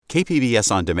KPBS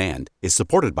On Demand is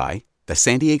supported by the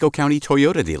San Diego County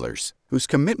Toyota dealers, whose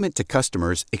commitment to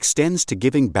customers extends to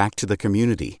giving back to the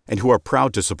community and who are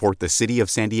proud to support the City of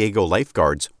San Diego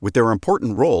lifeguards with their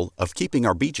important role of keeping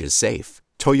our beaches safe.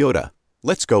 Toyota,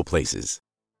 let's go places.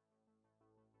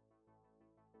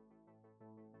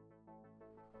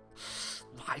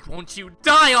 Why won't you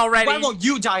die already? Why won't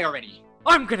you die already?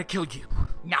 I'm gonna kill you.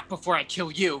 Not before I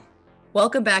kill you.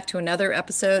 Welcome back to another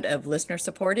episode of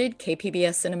listener-supported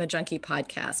KPBS Cinema Junkie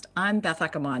podcast. I'm Beth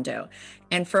Accomando,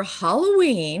 and for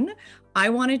Halloween, I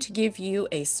wanted to give you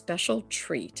a special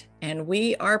treat, and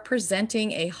we are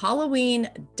presenting a Halloween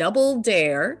double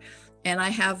dare, and I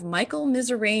have Michael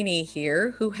Miserani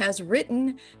here, who has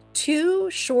written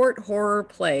 2 short horror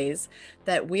plays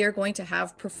that we are going to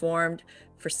have performed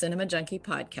for Cinema Junkie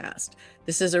podcast.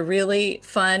 This is a really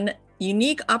fun,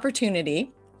 unique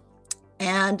opportunity.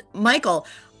 And Michael,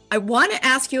 I want to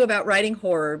ask you about writing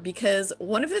horror because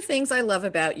one of the things I love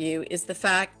about you is the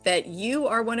fact that you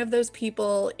are one of those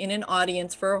people in an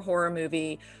audience for a horror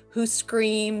movie who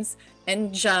screams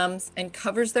and jumps and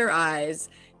covers their eyes.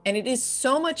 And it is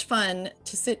so much fun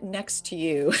to sit next to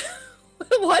you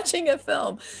watching a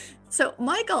film. So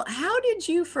Michael, how did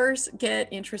you first get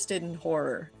interested in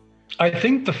horror? I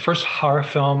think the first horror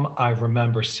film I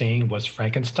remember seeing was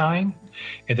Frankenstein,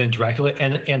 and then Dracula,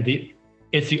 and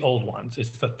it's the old ones.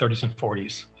 It's the 30s and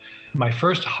 40s. My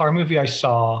first horror movie I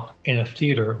saw in a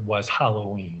theater was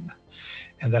Halloween,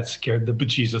 and that scared the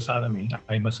bejesus out of me.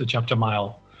 I must have jumped a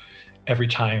mile every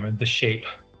time the shape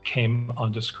came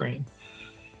onto screen.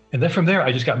 And then from there,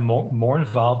 I just got more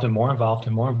involved and more involved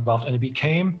and more involved. And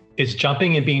it's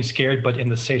jumping and being scared, but in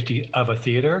the safety of a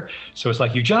theater. So it's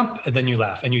like you jump and then you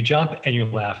laugh, and you jump and you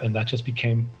laugh. And that just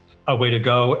became a way to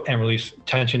go and release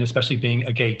tension, especially being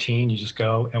a gay teen. You just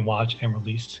go and watch and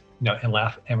release, and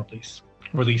laugh and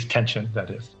release tension,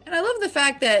 that is. And I love the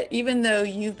fact that even though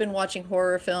you've been watching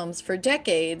horror films for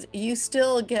decades, you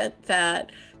still get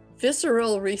that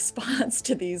visceral response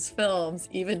to these films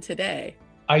even today.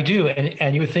 I do,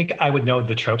 and you would think I would know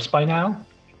the tropes by now,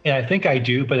 and I think I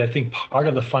do, but I think part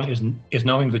of the fun is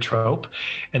knowing the trope,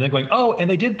 and then going, oh, and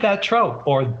they did that trope,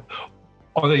 or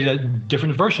they did a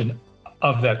different version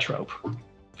of that trope.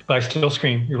 But I still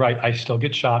scream. You're right. I still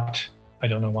get shocked. I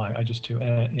don't know why. I just do.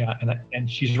 And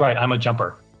she's right. I'm a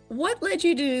jumper. What led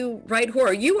you to write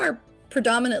horror? You are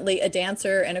predominantly a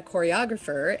dancer and a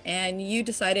choreographer, and you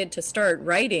decided to start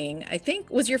writing. I think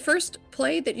was your first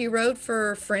play that you wrote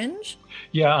for Fringe?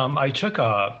 Yeah, I took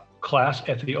a class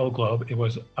at the Old Globe. It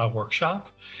was a workshop,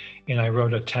 and I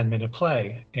wrote a 10-minute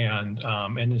play, and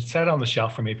it sat on the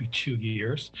shelf for maybe 2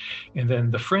 years. And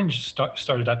then the Fringe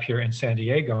started up here in San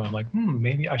Diego. And I'm like,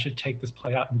 maybe I should take this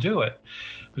play out and do it.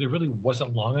 But it really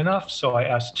wasn't long enough. So I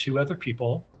asked 2 other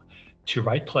people to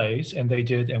write plays, and they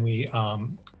did. And we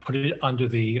put it under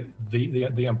the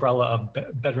umbrella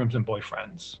of Bedrooms and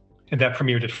Boyfriends. And that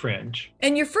premiered at Fringe.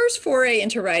 And your first foray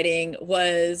into writing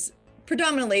was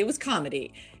predominantly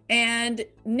comedy. And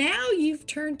now you've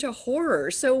turned to horror.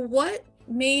 So what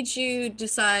made you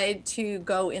decide to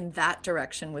go in that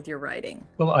direction with your writing?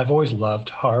 Well, I've always loved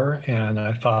horror, and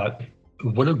I thought,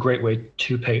 what a great way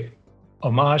to pay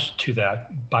homage to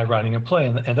that by writing a play.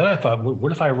 And then I thought, well,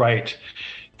 what if I write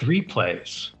 3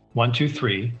 plays, 1, 2,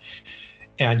 3,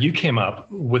 and you came up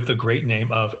with the great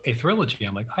name of a trilogy.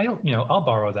 I'm like, I'll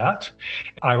borrow that.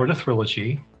 I wrote a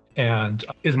trilogy, and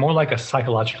it's more like a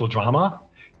psychological drama.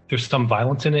 There's some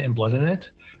violence in it and blood in it.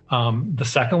 The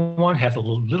second one has a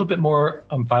little bit more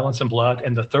violence and blood.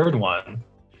 And the third one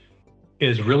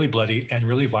is really bloody and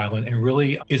really violent and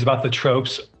really is about the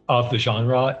tropes of the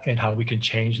genre and how we can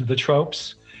change the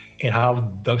tropes and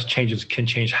how those changes can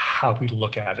change how we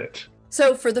look at it.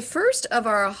 So for the first of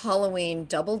our Halloween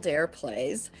Double Dare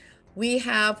plays, we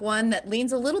have one that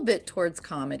leans a little bit towards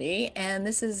comedy, and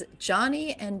this is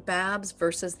Johnny and Babs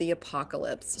versus the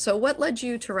Apocalypse. So what led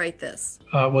you to write this?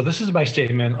 Well, this is my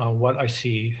statement on what I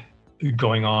see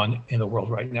going on in the world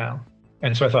right now.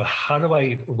 And so I thought, how do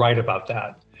I write about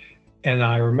that? And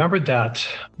I remembered that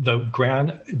the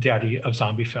granddaddy of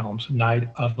zombie films, Night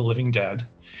of the Living Dead,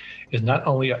 is not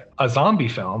only a zombie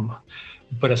film,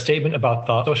 but a statement about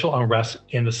the social unrest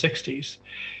in the 60s.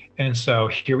 And so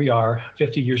here we are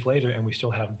 50 years later, and we still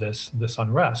have this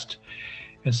unrest.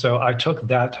 And so I took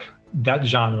that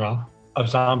genre of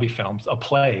zombie films, a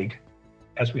plague,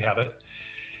 as we have it,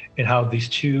 and how these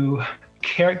 2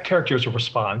 characters will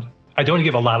respond. I don't want to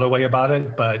give a lot away about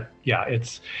it, but yeah,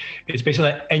 it's basically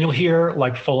that, and you'll hear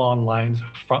like full-on lines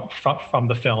from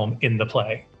the film in the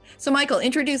play. So Michael,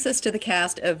 introduce us to the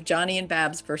cast of Johnny and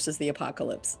Babs versus the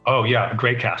Apocalypse. Oh yeah,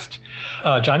 great cast.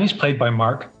 Johnny's played by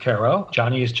Mark Caro.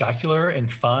 Johnny is jocular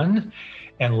and fun,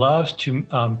 and loves to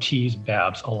tease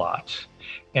Babs a lot.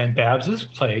 And Babs is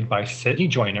played by Sydney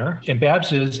Joyner. And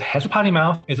Babs has a potty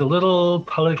mouth, is a little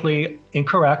politically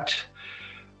incorrect,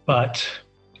 but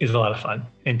is a lot of fun.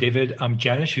 And David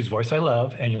Janish, whose voice I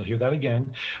love, and you'll hear that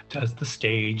again, does the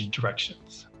stage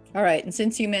directions. All right. And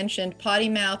since you mentioned potty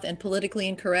mouth and politically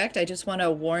incorrect, I just want to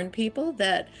warn people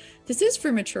that this is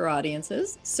for mature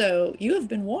audiences. So you have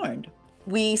been warned.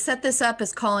 We set this up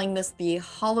as calling this the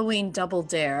Halloween Double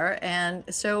Dare. And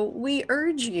so we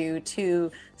urge you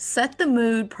to set the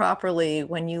mood properly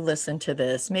when you listen to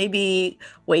this. Maybe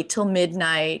wait till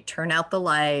midnight, turn out the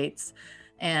lights,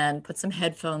 and put some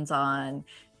headphones on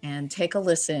and take a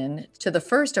listen to the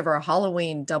first of our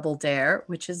Halloween Double Dare,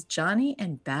 which is Johnny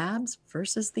and Babs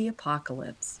versus the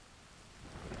Apocalypse.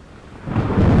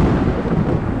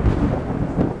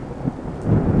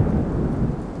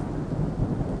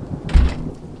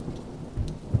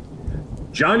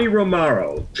 Johnny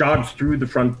Romero jogs through the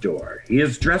front door. He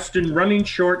is dressed in running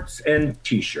shorts and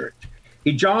t-shirt.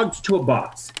 He jogs to a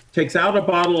box, takes out a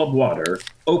bottle of water,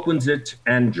 opens it,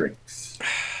 and drinks.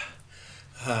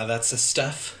 That's the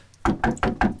stuff.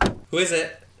 Who is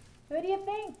it? Who do you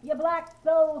think? Your black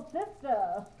soul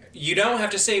sister. You don't have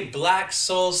to say black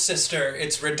soul sister.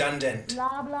 It's redundant.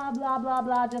 Blah, blah, blah, blah,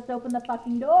 blah. Just open the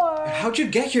fucking door. How'd you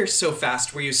get here so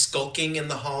fast? Were you skulking in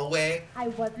the hallway? I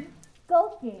wasn't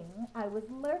skulking. I was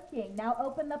lurking. Now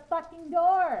open the fucking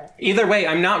door. Either way,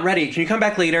 I'm not ready. Can you come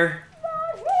back later?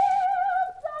 The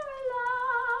hills are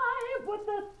alive with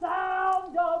the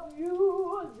sound of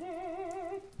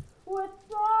music, with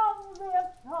songs they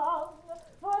have sung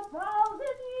for 1,000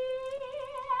 years.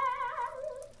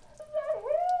 The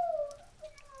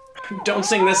hills. Don't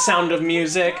sing the sound of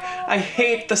music. I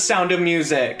hate the sound of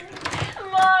music.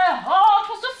 My heart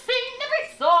was to sing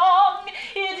every song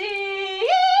it is.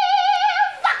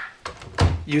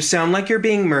 You sound like you're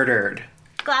being murdered.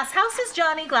 Glass houses,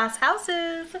 Johnny, glass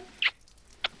houses.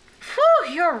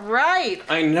 Phew, you're right.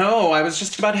 I know. I was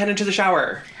just about to head into the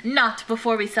shower. Not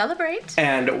before we celebrate.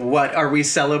 And what are we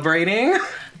celebrating?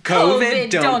 COVID,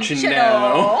 don't you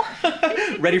know?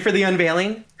 Ready for the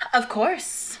unveiling? Of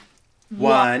course.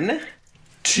 1,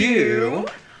 2,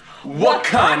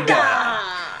 Wakanda!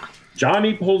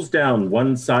 Johnny pulls down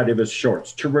one side of his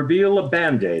shorts to reveal a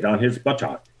Band-Aid on his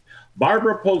buttock.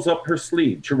 Barbara pulls up her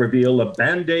sleeve to reveal a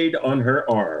Band-Aid on her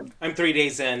arm. I'm 3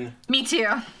 days in. Me too.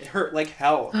 It hurt like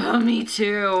hell. Oh, me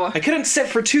too. I couldn't sit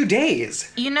for 2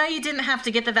 days. You know you didn't have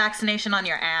to get the vaccination on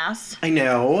your ass. I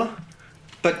know.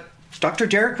 But Dr.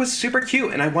 Derek was super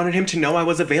cute, and I wanted him to know I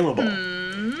was available.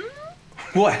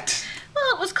 What?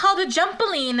 Well, it was called a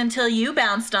jumpaline until you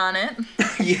bounced on it.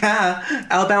 Yeah,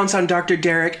 I'll bounce on Dr.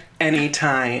 Derek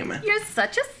anytime. You're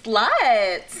such a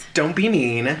slut. Don't be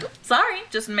mean. Sorry,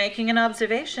 just making an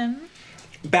observation.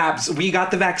 Babs, we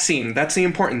got the vaccine. That's the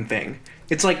important thing.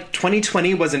 It's like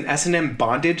 2020 was an S&M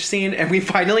bondage scene, and we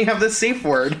finally have the safe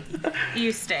word.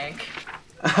 You stink.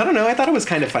 I don't know, I thought it was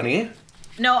kind of funny.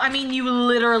 No, I mean, you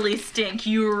literally stink.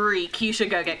 You reek. You should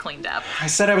go get cleaned up. I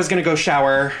said I was gonna go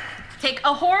shower. Take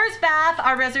a horse bath.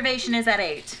 Our reservation is at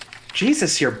 8.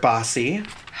 Jesus, you're bossy.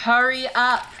 Hurry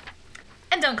up.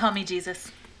 And don't call me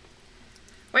Jesus.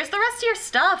 Where's the rest of your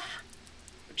stuff?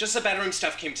 Just the bedroom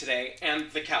stuff came today,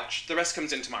 and the couch. The rest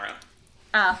comes in tomorrow.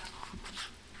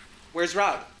 Where's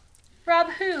Rob? Rob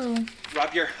who?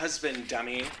 Rob, your husband,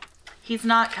 dummy. He's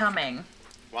not coming.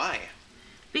 Why?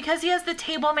 Because he has the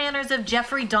table manners of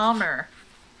Jeffrey Dahmer.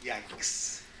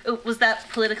 Yikes. Oh, was that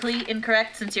politically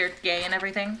incorrect since you're gay and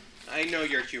everything? I know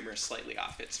your humor's slightly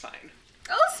off. It's fine.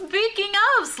 Oh, speaking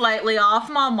of slightly off,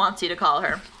 Mom wants you to call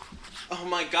her. Oh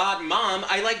my god, Mom,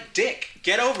 I like dick.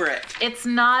 Get over it. It's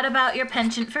not about your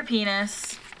penchant for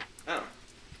penis. Oh.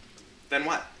 Then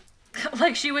what?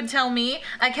 Like she would tell me,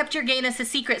 I kept your gayness a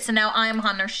secret, so now I'm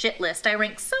on her shit list. I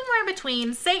rank somewhere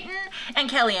between Satan and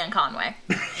Kellyanne Conway.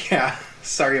 Yeah,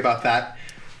 sorry about that.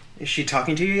 Is she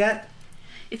talking to you yet?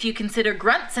 If you consider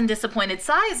grunts and disappointed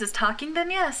sighs as talking,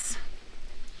 then yes.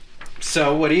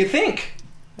 So, what do you think?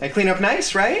 I clean up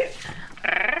nice, right?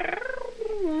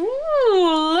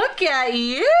 Ooh, look at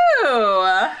you!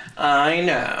 I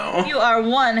know. You are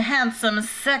one handsome,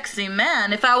 sexy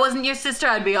man. If I wasn't your sister,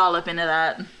 I'd be all up into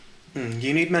that.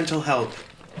 You need mental help.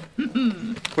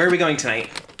 Where are we going tonight?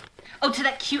 Oh, to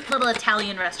that cute little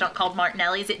Italian restaurant called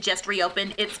Martinelli's. It just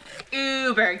reopened. It's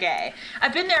uber gay.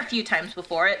 I've been there a few times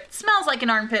before. It smells like an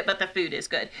armpit, but the food is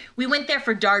good. We went there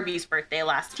for Darby's birthday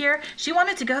last year. She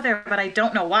wanted to go there, but I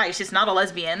don't know why. She's not a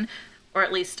lesbian. Or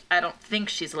at least, I don't think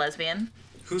she's a lesbian.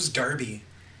 Who's Darby?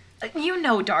 You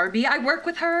know Darby. I work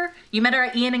with her. You met her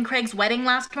at Ian and Craig's wedding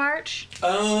last March.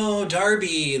 Oh,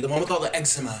 Darby, the one with all the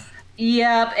eczema.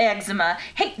 Yep, eczema.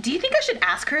 Hey, do you think I should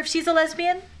ask her if she's a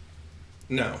lesbian?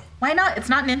 No. Why not? It's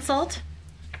not an insult.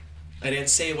 I didn't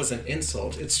say it was an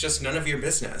insult. It's just none of your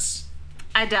business.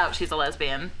 I doubt she's a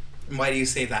lesbian. And why do you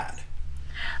say that?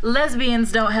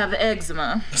 Lesbians don't have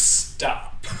eczema.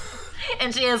 Stop.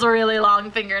 And she has really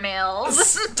long fingernails.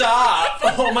 Stop!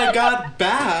 Oh my god,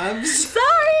 Babs!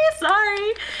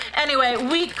 Sorry. Anyway,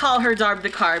 we call her Darb the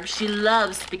Carb. She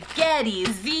loves spaghetti,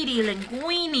 ziti,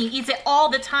 linguine, eats it all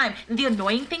the time. The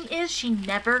annoying thing is she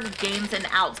never gains an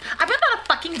ounce. I've been on a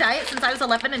fucking diet since I was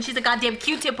 11 and she's a goddamn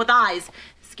Q-tip with eyes.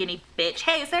 Skinny bitch.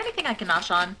 Hey, is there anything I can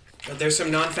nosh on? There's some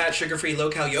non-fat, sugar-free,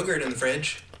 low-cal yogurt in the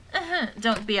fridge.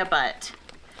 Don't be a butt.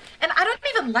 And I don't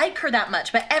even like her that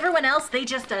much, but everyone else, they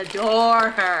just adore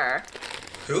her.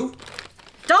 Who?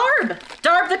 Darb!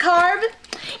 Darb the Carb!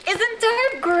 Isn't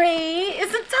Darb great?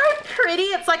 Isn't Darb pretty?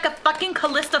 It's like a fucking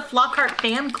Callista Flockhart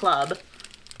fan club.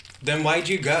 Then why'd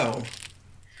you go?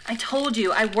 I told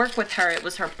you, I work with her. It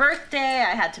was her birthday.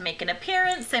 I had to make an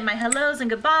appearance, say my hellos and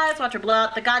goodbyes, watch her blow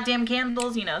out the goddamn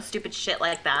candles, stupid shit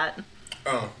like that.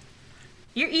 Oh.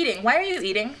 You're eating. Why are you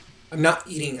eating? I'm not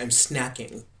eating, I'm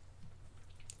snacking.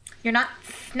 You're not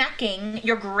snacking,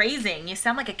 you're grazing. You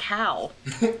sound like a cow.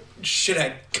 Should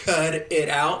I cut it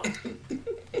out?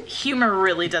 Humor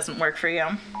really doesn't work for you.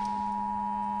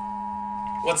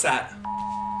 What's that?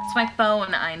 It's my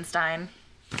phone, Einstein.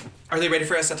 Are they ready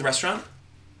for us at the restaurant?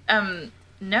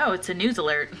 No, it's a news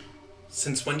alert.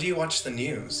 Since when do you watch the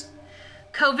news?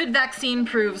 COVID vaccine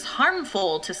proves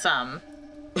harmful to some.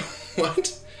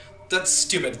 What? That's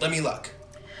stupid. Let me look.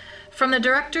 From the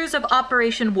directors of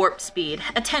Operation Warp Speed,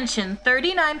 attention,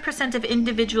 39% of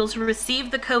individuals who receive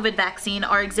the COVID vaccine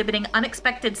are exhibiting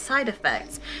unexpected side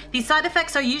effects. These side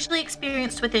effects are usually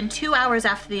experienced within 2 hours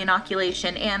after the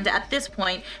inoculation, and at this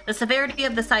point, the severity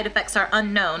of the side effects are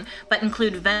unknown, but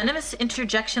include venomous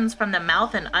interjections from the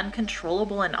mouth and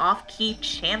uncontrollable and off-key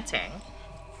chanting.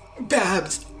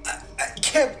 Babs, I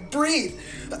can't breathe.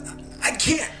 I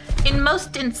can't. In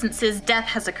most instances, death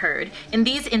has occurred. In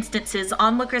these instances,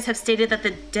 onlookers have stated that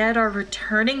the dead are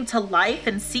returning to life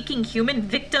and seeking human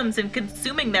victims and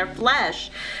consuming their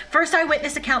flesh. First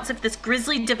eyewitness accounts of this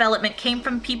grisly development came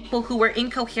from people who were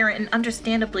incoherent and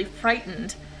understandably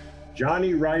frightened.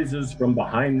 Johnny rises from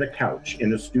behind the couch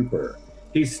in a stupor.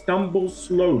 He stumbles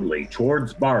slowly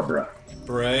towards Barbara.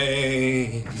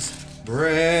 Brains.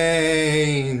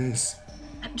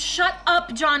 Shut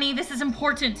up, Johnny. This is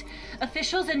important.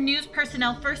 Officials and news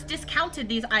personnel first discounted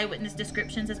these eyewitness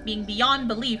descriptions as being beyond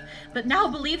belief, but now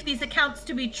believe these accounts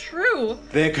to be true.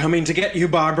 They're coming to get you,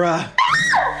 Barbara.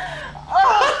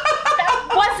 That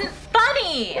wasn't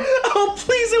funny. Oh,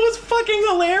 please, it was fucking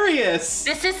hilarious.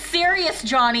 This is serious,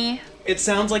 Johnny. It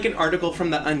sounds like an article from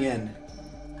The Onion.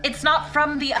 It's not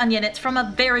from The Onion. It's from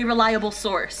a very reliable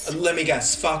source. Let me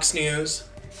guess, Fox News?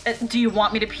 Do you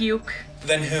want me to puke?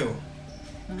 Then who?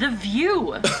 The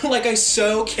View. Like I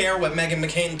so care what Meghan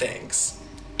McCain thinks.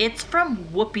 It's from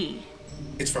Whoopi.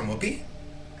 It's from Whoopi?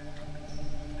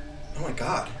 Oh my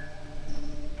god.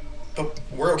 But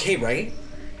we're okay, right?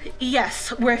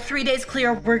 Yes, we're 3 days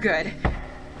clear. We're good.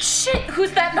 Shit,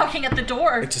 who's that knocking at the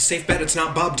door? It's a safe bet it's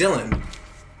not Bob Dylan.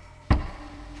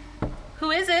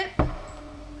 Who is it?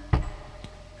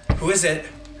 Who is it?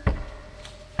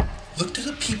 Look to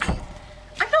the people.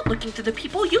 I'm not looking through the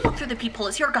people. You look through the people.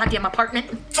 It's your goddamn apartment.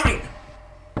 Fine.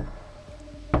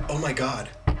 Oh my god.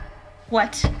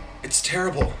 What? It's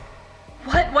terrible.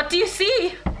 What do you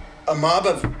see? A mob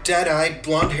of dead-eyed,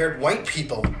 blonde-haired white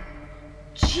people.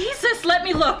 Jesus, let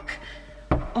me look.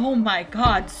 Oh my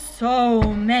god,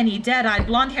 so many dead-eyed,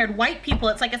 blonde-haired white people.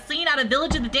 It's like a scene out of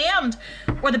Village of the Damned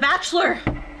or The Bachelor.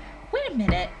 Wait a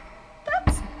minute.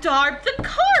 That's Darb the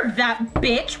Carb, that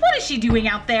bitch. What is she doing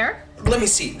out there? Let me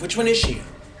see. Which one is she?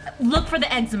 Look for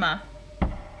the eczema.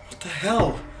 What the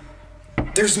hell?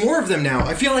 There's more of them now.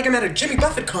 I feel like I'm at a Jimmy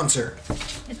Buffett concert.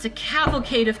 It's a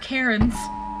cavalcade of Karens.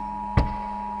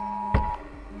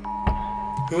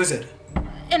 Who is it?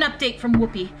 An update from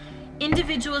Whoopi.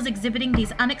 Individuals exhibiting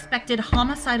these unexpected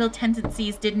homicidal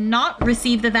tendencies did not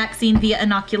receive the vaccine via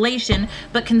inoculation,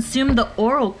 but consumed the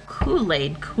oral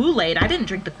Kool-Aid. Kool-Aid? I didn't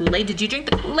drink the Kool-Aid. Did you drink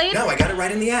the Kool-Aid? No, I got it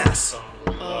right in the ass.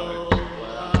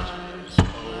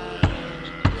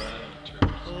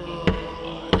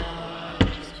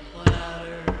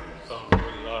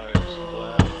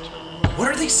 What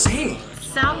are they saying?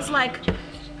 Sounds like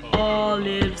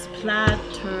olives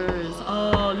platters,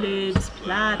 olives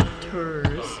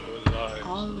platters,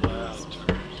 olives platters,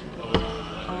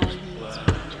 olives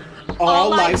platters. All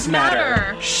lives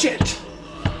matter. Shit.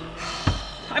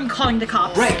 I'm calling the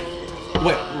cops. Right.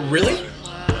 Wait, really?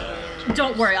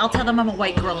 Don't worry, I'll tell them I'm a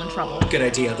white girl in trouble. Good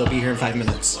idea. They'll be here in 5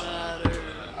 minutes.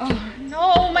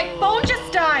 Oh, my phone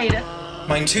just died.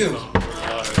 Mine too.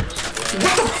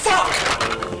 What the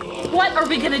fuck? What are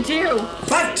we gonna do?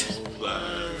 Fight!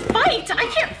 Fight? I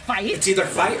can't fight. It's either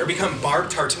fight or become Barb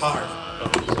Tartar.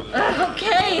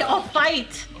 Okay, I'll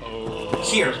fight.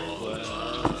 Here,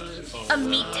 A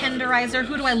meat tenderizer?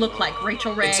 Who do I look like?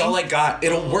 Rachel Ray? it's all I got.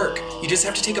 It'll work. You just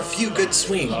have to take a few good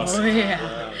swings. Oh,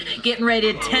 yeah. Getting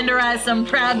ready to tenderize some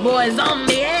proud boys on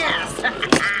the ass.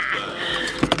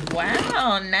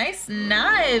 Wow, nice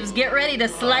knives. Get ready to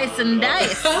slice and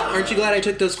dice. Aren't you glad I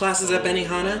took those classes at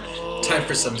Benihana? Time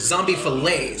for some zombie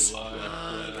fillets.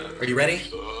 Are you ready?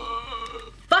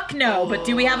 Fuck no, but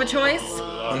do we have a choice?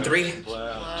 On 3.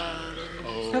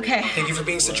 Okay. Thank you for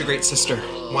being such a great sister.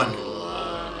 1.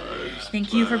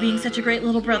 Thank you for being such a great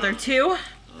little brother, too.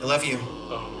 I love you.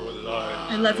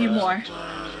 I love you more.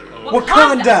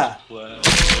 Wakanda!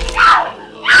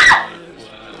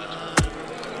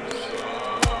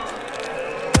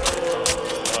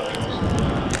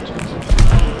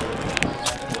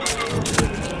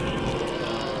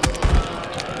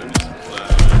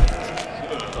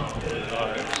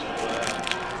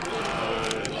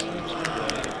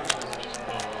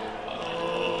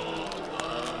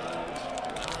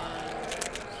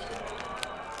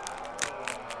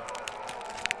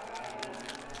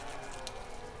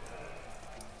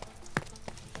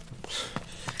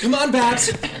 Come on,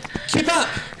 Babs. Keep up.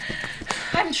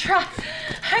 I'm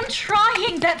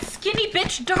trying. That skinny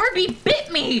bitch Darby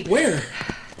bit me. Where?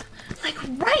 Like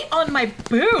right on my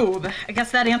boob. I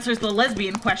guess that answers the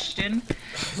lesbian question.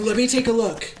 Let me take a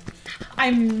look.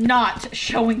 I'm not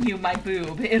showing you my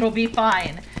boob. It'll be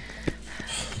fine.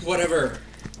 Whatever.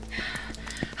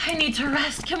 I need to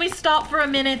rest. Can we stop for a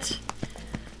minute?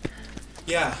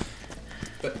 Yeah,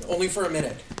 but only for a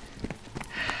minute.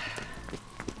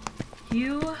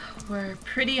 You were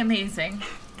pretty amazing.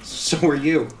 So were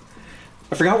you.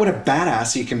 I forgot what a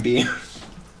badass you can be.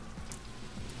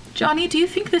 Johnny, do you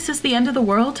think this is the end of the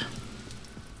world?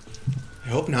 I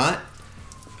hope not.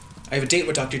 I have a date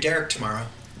with Dr. Derek tomorrow.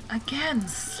 Again,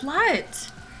 slut.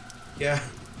 Yeah,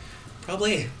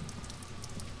 probably.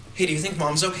 Hey, do you think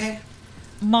Mom's okay?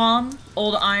 Mom,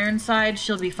 old Ironside,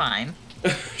 she'll be fine.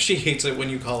 She hates it when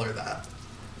you call her that.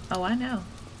 Oh, I know.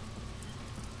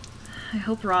 I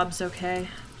hope Rob's okay.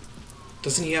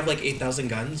 Doesn't he have like 8,000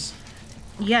 guns?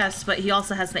 Yes, but he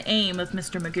also has the aim of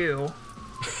Mr. Magoo.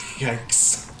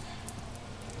 Yikes.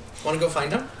 Wanna go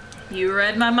find him? You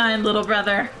read my mind, little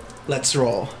brother. Let's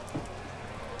roll.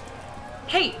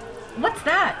 Hey, what's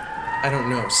that? I don't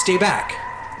know. Stay back.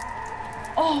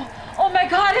 Oh my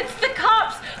god, it's the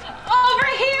cops! Over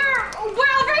here!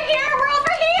 We're over here! We're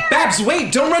over here! Babs,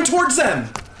 wait! Don't run towards them!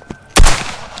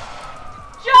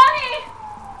 Johnny!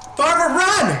 Barbara,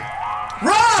 run!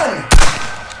 Run!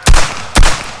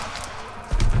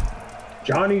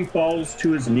 Johnny falls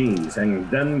to his knees and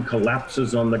then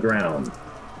collapses on the ground.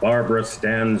 Barbara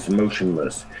stands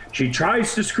motionless. She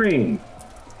tries to scream,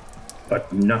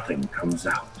 but nothing comes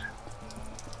out.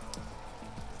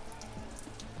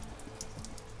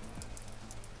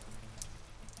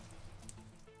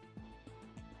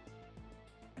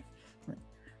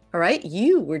 All right,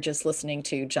 you were just listening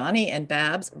to Johnny and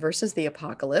Babs versus the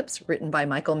Apocalypse, written by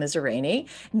Michael Miserini.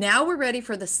 Now we're ready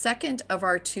for the second of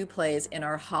our 2 plays in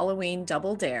our Halloween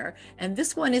Double Dare, and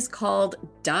this one is called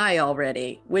Die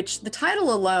Already, which the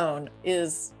title alone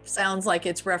sounds like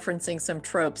it's referencing some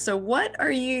tropes. So what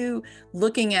are you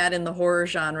looking at in the horror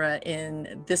genre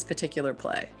in this particular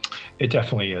play? It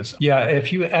definitely is. Yeah,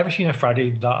 if you ever seen a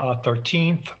Friday the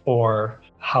 13th or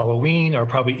Halloween or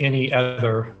probably any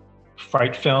other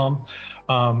fright film,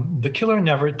 the killer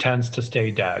never tends to stay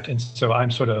dead. And so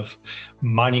I'm sort of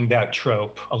mining that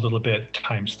trope a little bit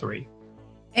times 3.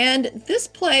 And this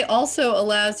play also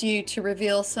allows you to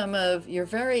reveal some of your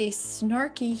very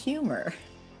snarky humor.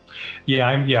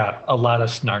 Yeah, a lot of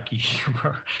snarky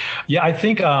humor. Yeah, I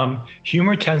think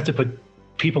humor tends to put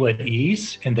people at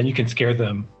ease, and then you can scare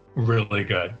them really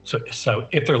good. So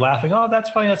if they're laughing, oh, that's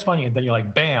funny. And then you're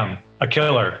like, bam, a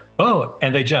killer. Oh,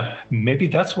 and they jump. Maybe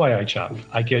that's why I jump.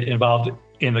 I get involved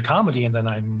in the comedy and then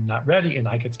I'm not ready and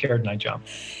I get scared and I jump.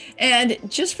 And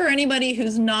just for anybody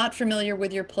who's not familiar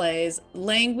with your plays,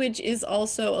 language is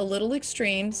also a little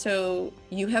extreme. So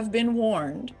you have been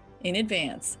warned in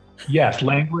advance. Yes,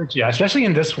 language. Yeah, especially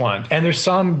in this one. And there's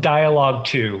some dialogue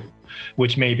too,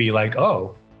 which may be like,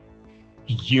 oh,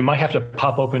 you might have to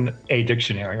pop open a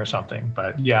dictionary or something.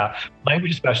 But yeah,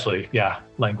 language especially. Yeah,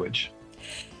 language.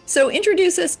 So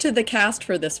introduce us to the cast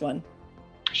for this one.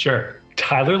 Sure.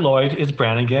 Tyler Lloyd is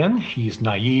Brannigan. He's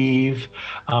naive.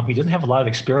 He doesn't have a lot of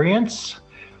experience.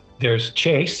 There's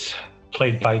Chase,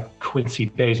 played by Quincy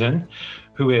Bazin,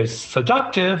 who is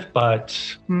seductive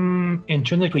but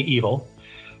intrinsically evil.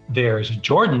 There's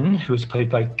Jordan, who's played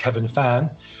by Kevin Fan.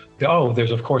 Oh,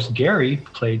 there's, of course, Gary,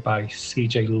 played by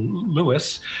C.J.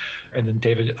 Lewis. And then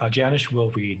David Janish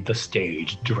will read the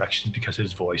stage directions because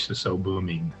his voice is so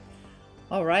booming.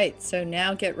 All right, so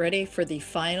now get ready for the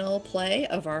final play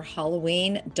of our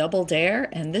Halloween Double Dare,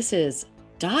 and this is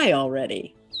Die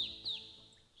Already.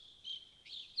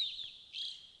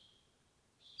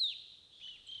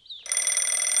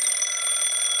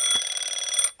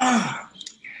 Ah,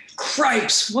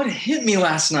 cripes, what hit me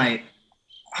last night?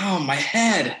 Oh, my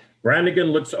head. Brannigan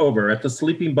looks over at the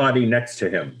sleeping body next to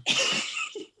him.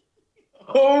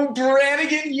 Oh,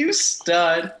 Brannigan, you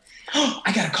stud. Oh,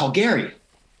 I gotta call Gary.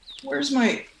 Where's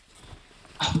my...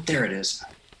 Oh, there it is.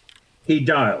 He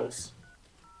dials.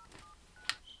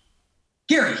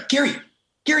 Gary,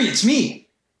 it's me.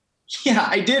 Yeah,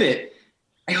 I did it.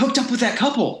 I hooked up with that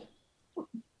couple.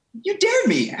 You dared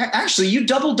me. Actually, you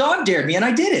double dog dared me, and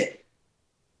I did it.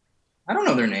 I don't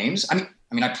know their names. I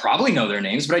mean, I probably know their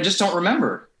names, but I just don't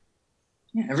remember.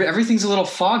 Yeah, everything's a little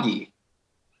foggy.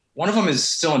 One of them is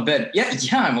still in bed. Yeah,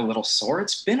 I'm a little sore.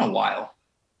 It's been a while.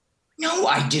 No,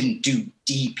 I didn't do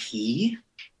DP.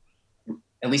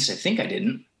 At least I think I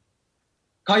didn't.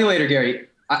 Call you later, Gary.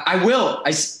 I will.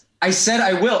 I said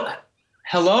I will.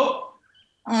 Hello?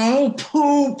 Oh,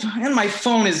 poop. And my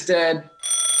phone is dead.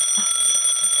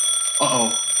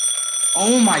 Uh-oh.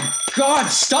 Oh, my God.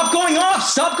 Stop going off.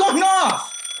 Stop going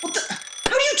off.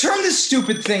 How do you turn this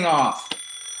stupid thing off?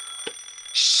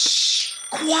 Shh.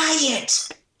 Quiet.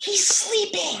 He's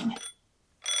sleeping.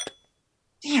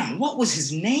 Damn, what was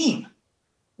his name?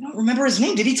 I don't remember his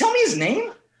name. Did he tell me his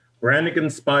name? Brannigan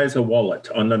spies a wallet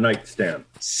on the nightstand.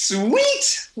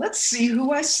 Sweet! Let's see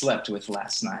who I slept with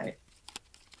last night.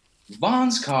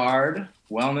 Vaughn's card,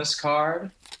 wellness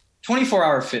card,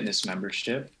 24-hour fitness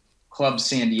membership, Club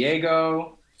San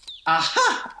Diego.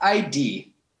 Aha!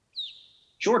 ID.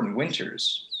 Jordan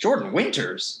Winters. Jordan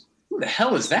Winters? Who the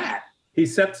hell is that? He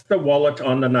sets the wallet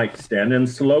on the nightstand and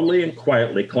slowly and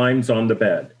quietly climbs on the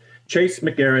bed. Chase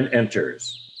McGarren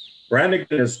enters.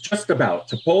 Brannigan is just about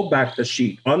to pull back the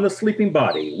sheet on the sleeping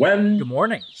body when... Good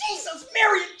morning. Jesus,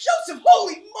 Mary and Joseph,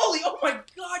 holy moly! Oh my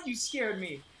God, you scared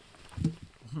me.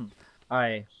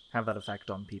 I have that effect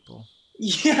on people.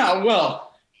 Yeah,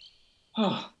 well...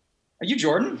 Oh, are you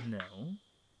Jordan? No.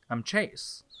 I'm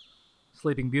Chase.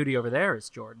 Sleeping Beauty over there is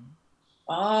Jordan.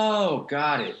 Oh,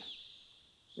 got it.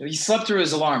 He slept through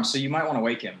his alarm, so you might want to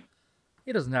wake him.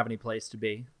 He doesn't have any place to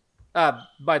be.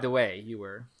 By the way, you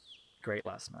were great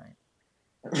last night.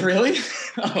 Really?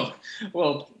 Oh,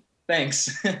 well,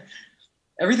 thanks.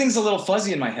 Everything's a little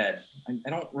fuzzy in my head. I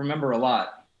don't remember a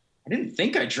lot. I didn't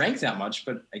think I drank that much,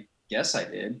 but I guess I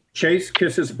did. Chase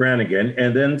kisses Brannigan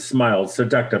and then smiles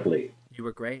seductively. You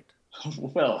were great.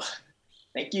 Well,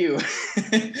 thank you.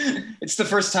 It's the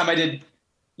first time I did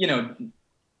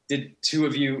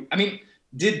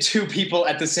two people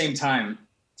at the same time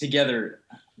together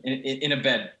in a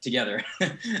bed together.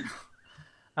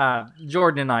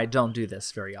 Jordan and I don't do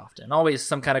this very often. Always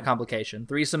some kind of complication.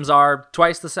 Threesomes are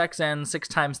twice the sex and 6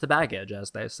 times the baggage,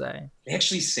 as they say. They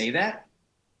actually say that?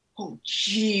 Oh,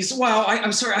 jeez. Wow,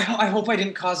 I'm sorry. I hope I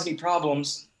didn't cause any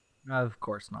problems. Of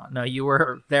course not. No, you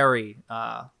were very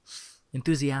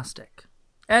enthusiastic.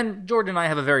 And Jordan and I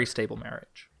have a very stable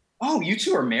marriage. Oh, you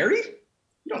two are married?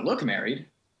 You don't look married.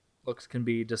 Looks can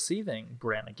be deceiving,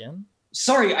 Brannigan.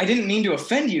 Sorry, I didn't mean to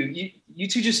offend you. You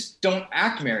two just don't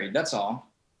act married, that's all.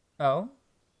 Oh?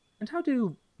 And how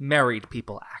do married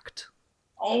people act?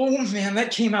 Oh, man,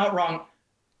 that came out wrong.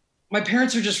 My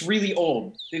parents are just really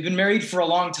old. They've been married for a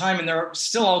long time, and they're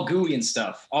still all gooey and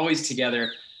stuff, always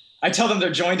together. I tell them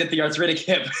they're joined at the arthritic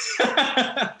hip.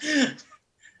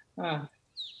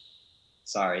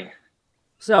 Sorry.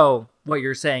 So, what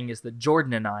you're saying is that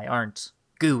Jordan and I aren't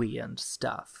gooey and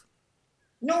stuff.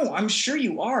 No, I'm sure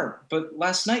you are, but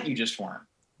last night you just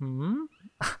weren't.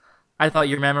 I thought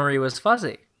your memory was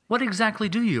fuzzy. What exactly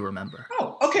do you remember?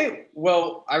 Oh, okay.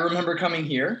 Well, I remember coming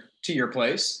here to your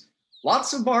place.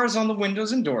 Lots of bars on the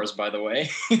windows and doors, by the way.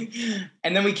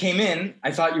 And then we came in.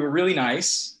 I thought you were really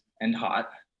nice and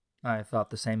hot. I thought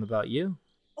the same about you.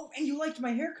 Oh, and you liked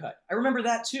my haircut. I remember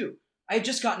that too. I had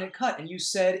just gotten it cut, and you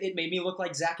said it made me look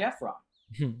like Zac Efron.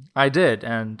 I did,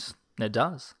 and it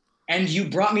does. And you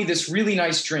brought me this really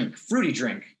nice drink, fruity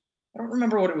drink. I don't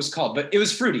remember what it was called, but it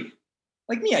was fruity.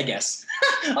 Like me, I guess.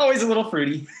 Always a little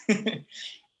fruity.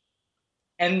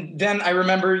 And then I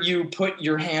remember you put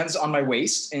your hands on my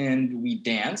waist and we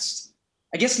danced.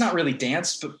 I guess not really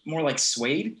danced, but more like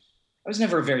swayed. I was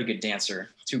never a very good dancer.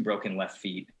 2 broken left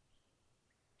feet.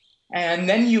 And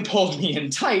then you pulled me in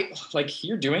tight, like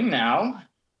you're doing now.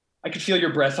 I could feel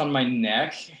your breath on my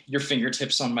neck, your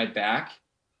fingertips on my back.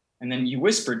 And then you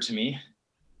whispered to me.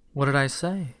 What did I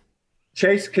say?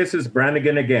 Chase kisses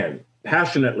Brannigan again,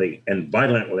 passionately and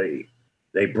violently.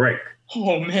 They break.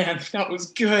 Oh man, that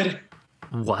was good.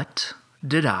 What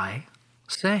did I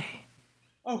say?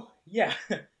 Oh, yeah.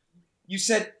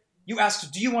 You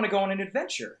asked, do you want to go on an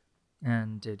adventure?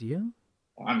 And did you?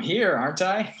 Well, I'm here, aren't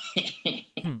I?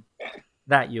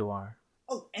 That you are.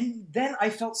 Oh, and then I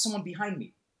felt someone behind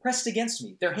me, pressed against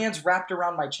me, their hands wrapped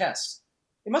around my chest.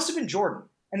 It must have been Jordan.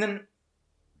 And then,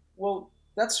 well,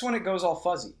 that's when it goes all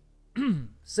fuzzy.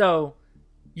 So,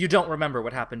 you don't remember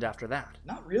what happened after that?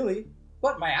 Not really.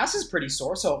 But my ass is pretty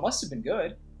sore, so it must have been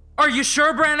good. Are you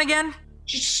sure, Brannigan?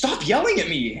 Just stop yelling at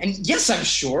me. And yes, I'm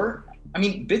sure. I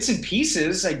mean, bits and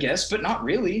pieces, I guess, but not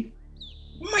really.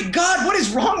 Oh my God, what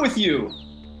is wrong with you?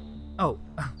 Oh,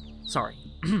 sorry.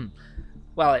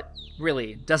 Well, it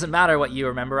really doesn't matter what you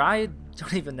remember. I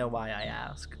don't even know why I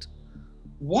asked.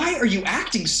 Why are you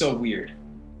acting so weird?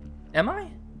 Am I?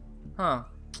 Huh.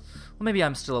 Well, maybe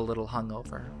I'm still a little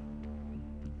hungover.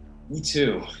 Me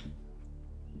too.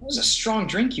 It was a strong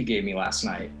drink you gave me last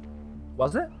night.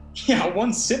 Was it? Yeah,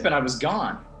 one sip and I was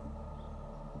gone.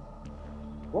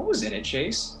 What was in it,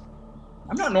 Chase?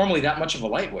 I'm not normally that much of a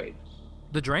lightweight.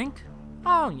 The drink?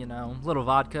 Oh, you know, little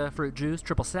vodka, fruit juice,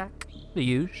 triple sec, the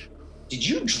huge. Did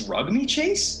you drug me,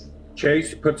 Chase?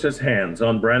 Chase puts his hands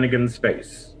on Brannigan's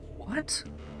face. What?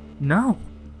 No.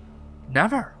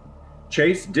 Never.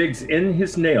 Chase digs in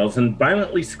his nails and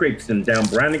violently scrapes them down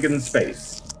Brannigan's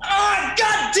face. Ah,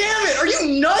 God damn it! Are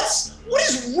you nuts? What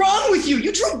is wrong with you?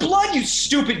 You drew blood, you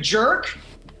stupid jerk!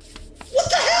 What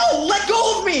the hell? Let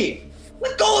go of me!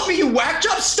 Let go of me, you whack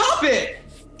job! Stop it!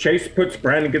 Chase puts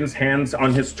Brannigan's hands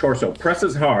on his torso,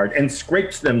 presses hard, and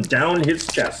scrapes them down his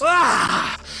chest.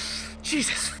 Ah!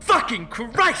 Jesus fucking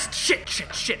Christ!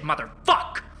 Shit,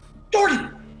 motherfuck!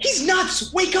 Jordan! He's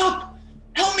nuts! Wake up!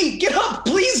 Help me! Get up!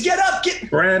 Please get up!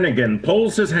 Brannigan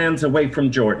pulls his hands away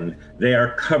from Jordan. They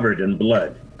are covered in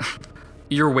blood.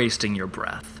 You're wasting your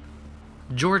breath.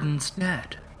 Jordan's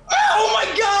dead. Oh my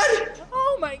God!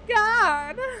 Oh my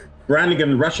God!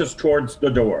 Brannigan rushes towards the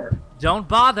door. Don't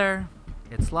bother.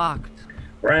 It's locked.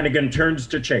 Brannigan turns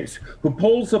to Chase, who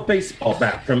pulls a baseball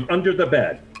bat from under the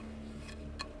bed.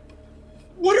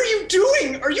 What are you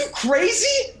doing? Are you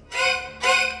crazy?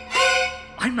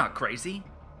 I'm not crazy.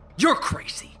 You're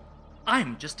crazy.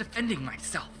 I'm just defending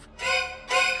myself.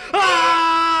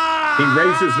 He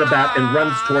raises the bat and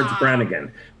runs towards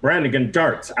Brannigan. Brannigan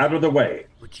darts out of the way.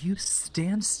 Would you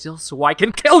stand still so I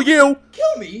can kill you?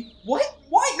 Kill me? What?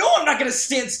 Why? No, I'm not gonna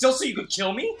stand still so you can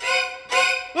kill me.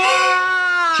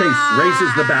 Chase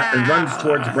raises the bat and runs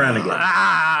towards Brannigan.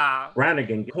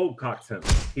 Brannigan cold cocks him.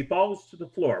 He falls to the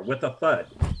floor with a thud.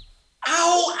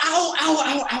 Ow, ow, ow,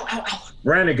 ow, ow, ow, ow.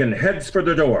 Brannigan heads for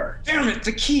the door. Damn it,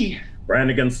 the key.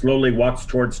 Brannigan slowly walks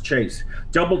towards Chase,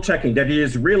 double-checking that he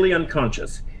is really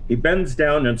unconscious. He bends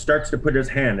down and starts to put his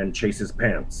hand in Chase's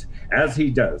pants. As he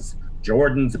does,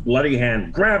 Jordan's bloody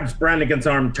hand grabs Brannigan's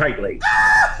arm tightly.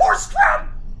 Ah! Horse trap!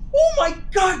 Oh my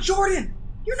God, Jordan!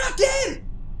 You're not dead!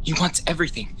 He wants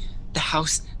everything. The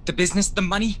house, the business, the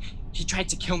money. He tried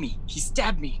to kill me. He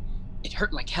stabbed me. It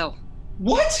hurt like hell.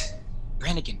 What?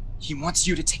 Brannigan, he wants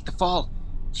you to take the fall.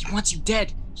 He wants you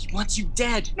dead. He wants you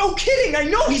dead. No kidding, I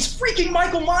know, he's freaking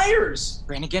Michael Myers!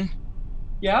 Brannigan?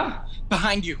 Yeah?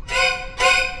 Behind you.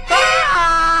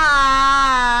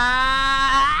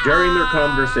 During their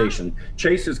conversation,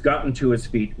 Chase has gotten to his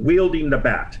feet, wielding the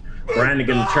bat.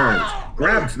 Brannigan turns,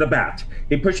 grabs the bat.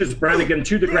 He pushes Brannigan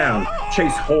to the ground.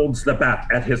 Chase holds the bat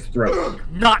at his throat.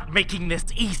 Not making this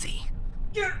easy.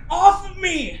 Get off of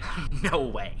me! No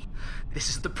way. This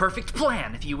is the perfect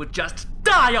plan if you would just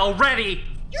die already!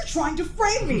 You're trying to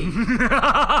frame me!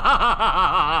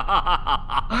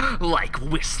 Like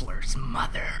Whistler's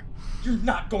mother. You're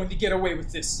not going to get away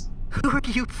with this. Who are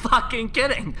you fucking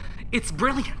kidding? It's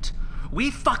brilliant. We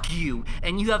fuck you,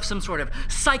 and you have some sort of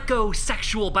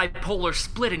psychosexual bipolar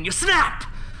split and you snap!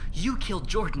 You kill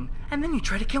Jordan, and then you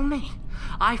try to kill me.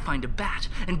 I find a bat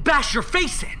and bash your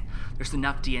face in. There's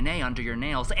enough DNA under your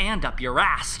nails and up your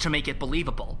ass to make it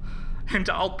believable. And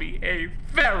I'll be a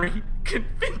very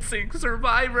convincing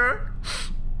survivor.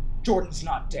 Jordan's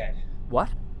not dead. What?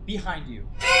 Behind you.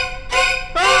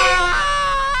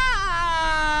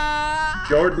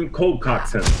 Jordan cold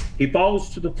cocks him. He falls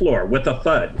to the floor with a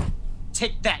thud.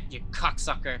 Take that, you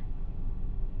cocksucker.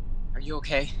 Are you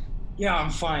okay? Yeah, I'm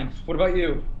fine. What about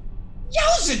you?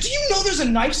 Yowza, do you know there's a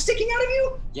knife sticking out of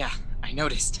you? Yeah, I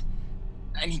noticed.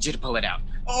 I need you to pull it out.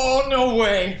 Oh, no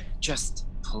way. Just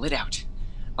pull it out.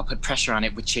 I'll put pressure on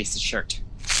it with Chase's shirt.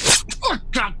 Oh,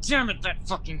 God damn it, that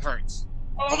fucking hurts.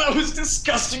 Oh, that was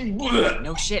disgusting. Blech.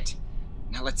 No shit.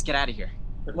 Now let's get out of here.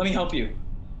 But let me help you.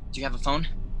 Do you have a phone?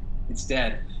 It's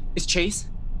dead. Is Chase?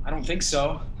 I don't think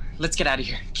so. Let's get out of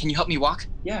here. Can you help me walk?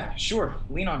 Yeah, sure.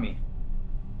 Lean on me.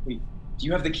 Wait, do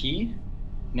you have the key?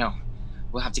 No.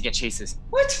 We'll have to get Chase's.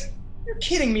 What? You're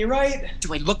kidding me, right?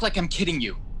 Do I look like I'm kidding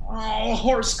you? Oh,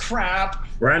 horse crap.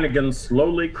 Brannigan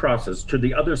slowly crosses to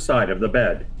the other side of the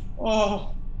bed.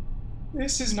 Oh,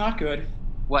 this is not good.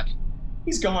 What?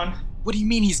 He's gone. What do you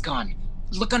mean he's gone?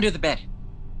 Look under the bed.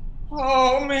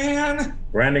 Oh, man.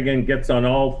 Brannigan gets on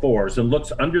all fours and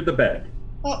looks under the bed.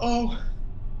 Uh-oh.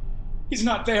 He's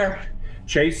not there.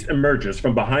 Chase emerges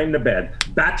from behind the bed,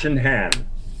 batch in hand.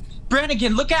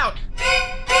 Brannigan, look out!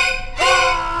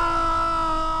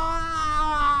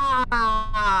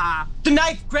 The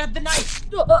knife! Grab the knife!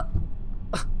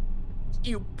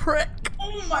 You prick!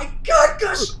 Oh my God,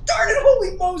 gosh darn it,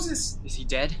 holy Moses! Is he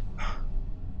dead?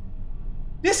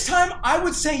 This time, I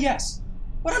would say yes.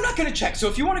 But I'm not gonna check, so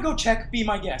if you want to go check, be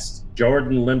my guest.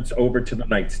 Jordan limps over to the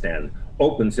nightstand,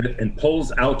 opens it, and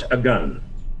pulls out a gun.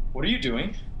 What are you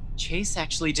doing? Chase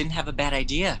actually didn't have a bad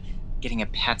idea. Getting a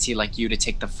patsy like you to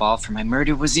take the fall for my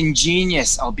murder was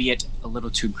ingenious, albeit a little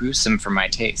too gruesome for my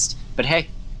taste. But hey,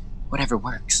 whatever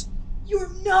works. You're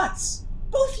nuts!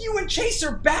 Both you and Chase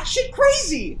are batshit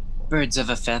crazy! Birds of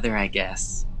a feather, I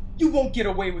guess. You won't get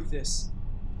away with this.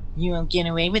 You won't get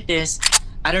away with this.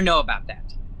 I don't know about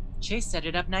that. Chase set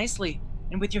it up nicely,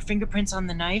 and with your fingerprints on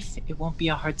the knife, it won't be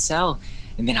a hard sell,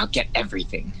 and then I'll get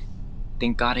everything.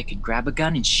 Thank God I could grab a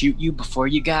gun and shoot you before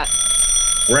you got...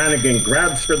 Brannigan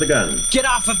grabs for the gun. Get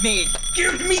off of me!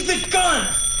 Give me the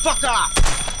gun! Fuck off!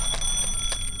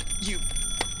 You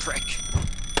prick.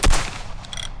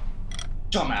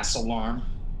 Dumbass alarm.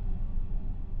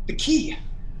 The key.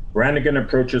 Brannigan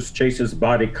approaches Chase's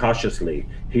body cautiously.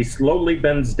 He slowly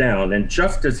bends down, and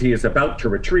just as he is about to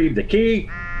retrieve the key...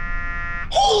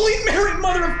 Holy Mary,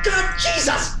 Mother of God,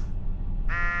 Jesus!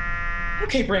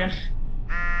 Okay, Bran.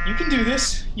 You can do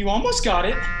this. You almost got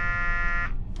it.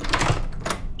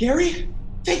 Gary,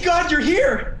 thank God you're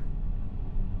here!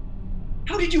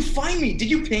 How did you find me?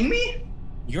 Did you ping me?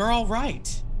 You're all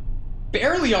right.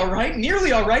 Barely all right,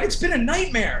 nearly all right. It's been a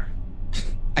nightmare.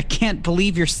 I can't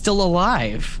believe you're still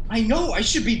alive. I know, I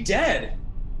should be dead.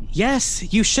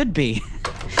 Yes, you should be.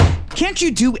 Can't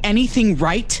you do anything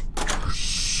right?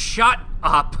 Shut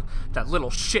up! That little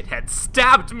shithead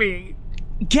stabbed me!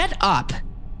 Get up!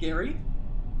 Gary,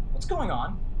 what's going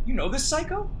on? You know this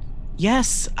psycho?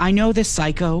 Yes, I know this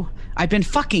psycho. I've been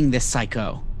fucking this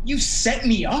psycho. You set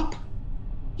me up?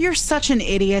 You're such an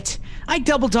idiot. I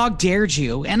double dog dared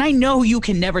you, and I know you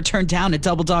can never turn down a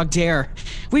double dog dare.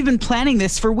 We've been planning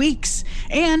this for weeks,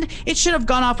 and it should have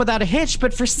gone off without a hitch,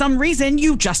 but for some reason,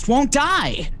 you just won't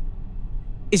die.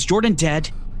 Is Jordan dead?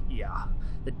 Yeah,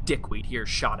 the dickweed here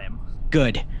shot him.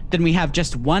 Good. Then we have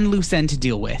just one loose end to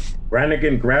deal with.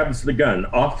 Brannigan grabs the gun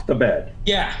off the bed.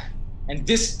 Yeah, and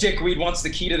this dickweed wants the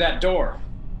key to that door.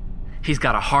 He's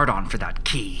got a hard-on for that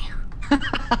key.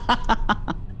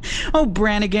 Oh,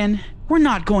 Brannigan, we're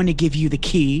not going to give you the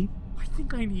key. I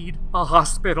think I need a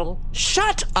hospital.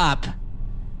 Shut up!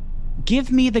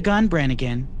 Give me the gun,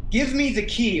 Brannigan. Give me the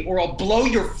key or I'll blow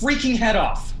your freaking head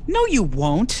off. No, you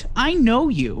won't. I know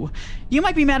you. You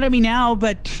might be mad at me now,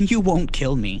 but you won't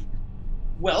kill me.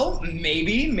 Well,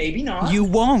 maybe not. You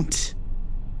won't.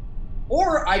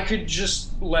 Or I could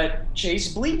just let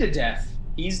Chase bleed to death.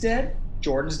 He's dead,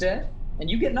 Jordan's dead, and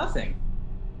you get nothing.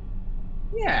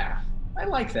 Yeah, I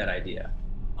like that idea.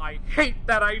 I hate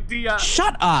that idea.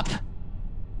 Shut up.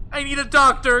 I need a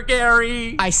doctor,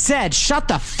 Gary. I said shut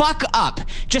the fuck up.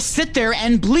 Just sit there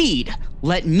and bleed.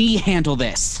 Let me handle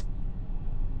this.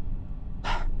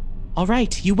 All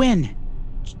right, you win.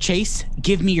 Chase,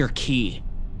 give me your key.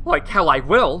 Like hell I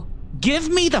will. Give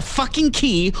me the fucking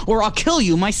key or I'll kill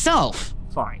you myself.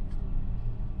 Fine.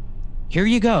 Here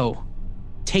you go.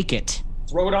 Take it.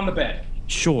 Throw it on the bed.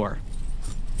 Sure.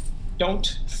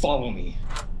 Don't follow me.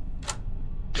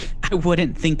 I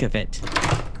wouldn't think of it.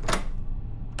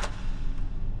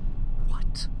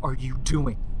 What are you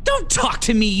doing? Don't talk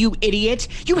to me, you idiot!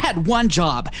 You had one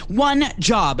job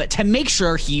to make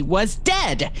sure he was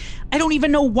dead. I don't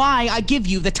even know why I give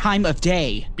you the time of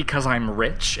day. Because I'm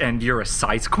rich and you're a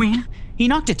size queen? He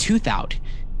knocked a tooth out.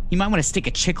 You might want to stick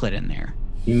a chiclet in there.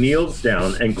 He kneels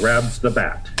down and grabs the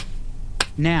bat.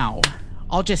 Now,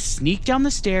 I'll just sneak down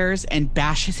the stairs and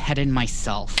bash his head in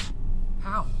myself.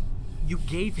 How? You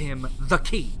gave him the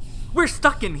key. We're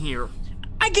stuck in here.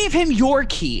 I gave him your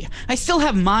key. I still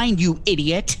have mine, you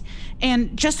idiot.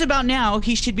 And just about now,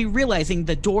 he should be realizing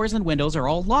the doors and windows are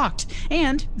all locked,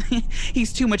 and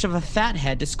he's too much of a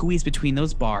fathead to squeeze between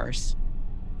those bars.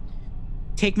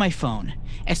 Take my phone.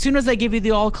 As soon as I give you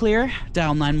the all clear,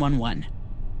 dial 911.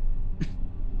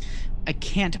 I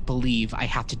can't believe I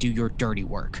have to do your dirty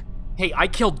work. Hey, I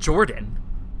killed Jordan.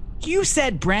 You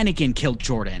said Brannigan killed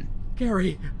Jordan.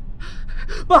 Gary,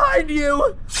 behind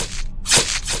you!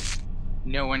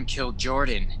 No one killed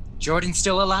Jordan. Jordan's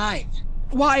still alive.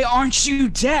 Why aren't you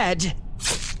dead?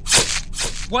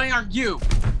 Why aren't you?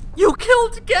 You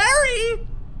killed Gary!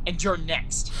 And you're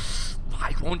next.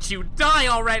 Why won't you die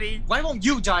already? Why won't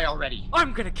you die already?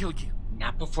 I'm gonna kill you.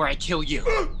 Not before I kill you.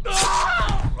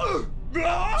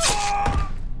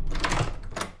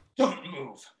 Don't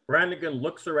move. Brannigan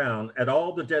looks around at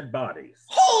all the dead bodies.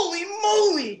 Holy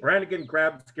moly! Brannigan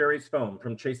grabs Gary's phone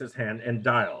from Chase's hand and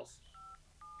dials.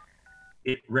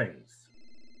 It rings.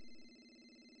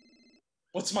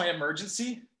 What's my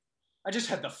emergency? I just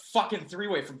had the fucking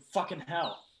three-way from fucking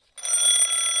hell.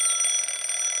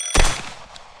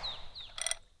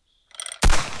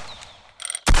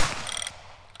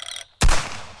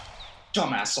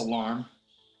 Dumbass alarm.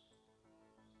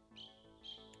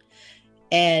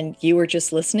 And you were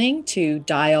just listening to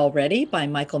Die Already by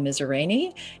Michael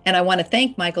Miserani. And I want to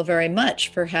thank Michael very much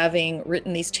for having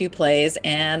written these two plays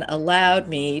and allowed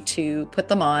me to put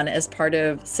them on as part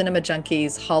of Cinema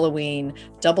Junkie's Halloween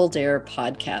Double Dare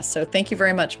podcast. So thank you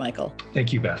very much, Michael.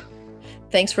 Thank you, Beth.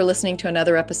 Thanks for listening to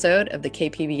another episode of the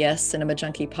KPBS Cinema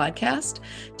Junkie podcast.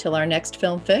 Till our next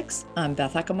Film Fix, I'm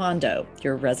Beth Accomando,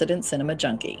 your resident cinema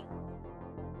junkie.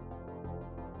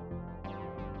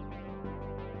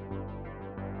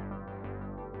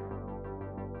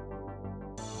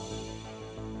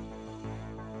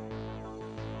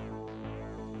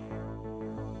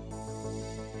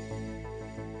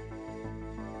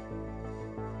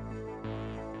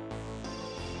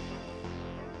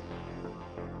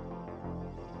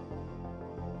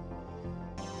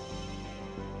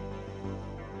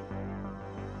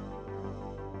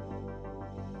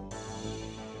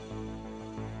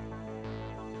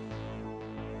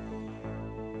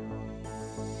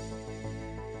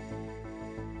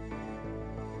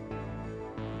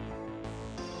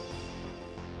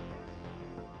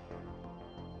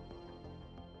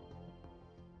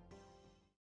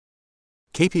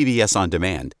 KPBS On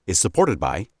Demand is supported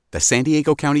by the San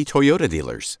Diego County Toyota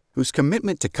dealers, whose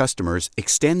commitment to customers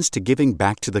extends to giving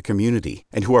back to the community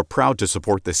and who are proud to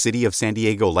support the City of San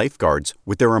Diego lifeguards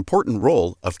with their important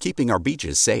role of keeping our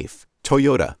beaches safe.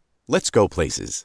 Toyota, let's go places.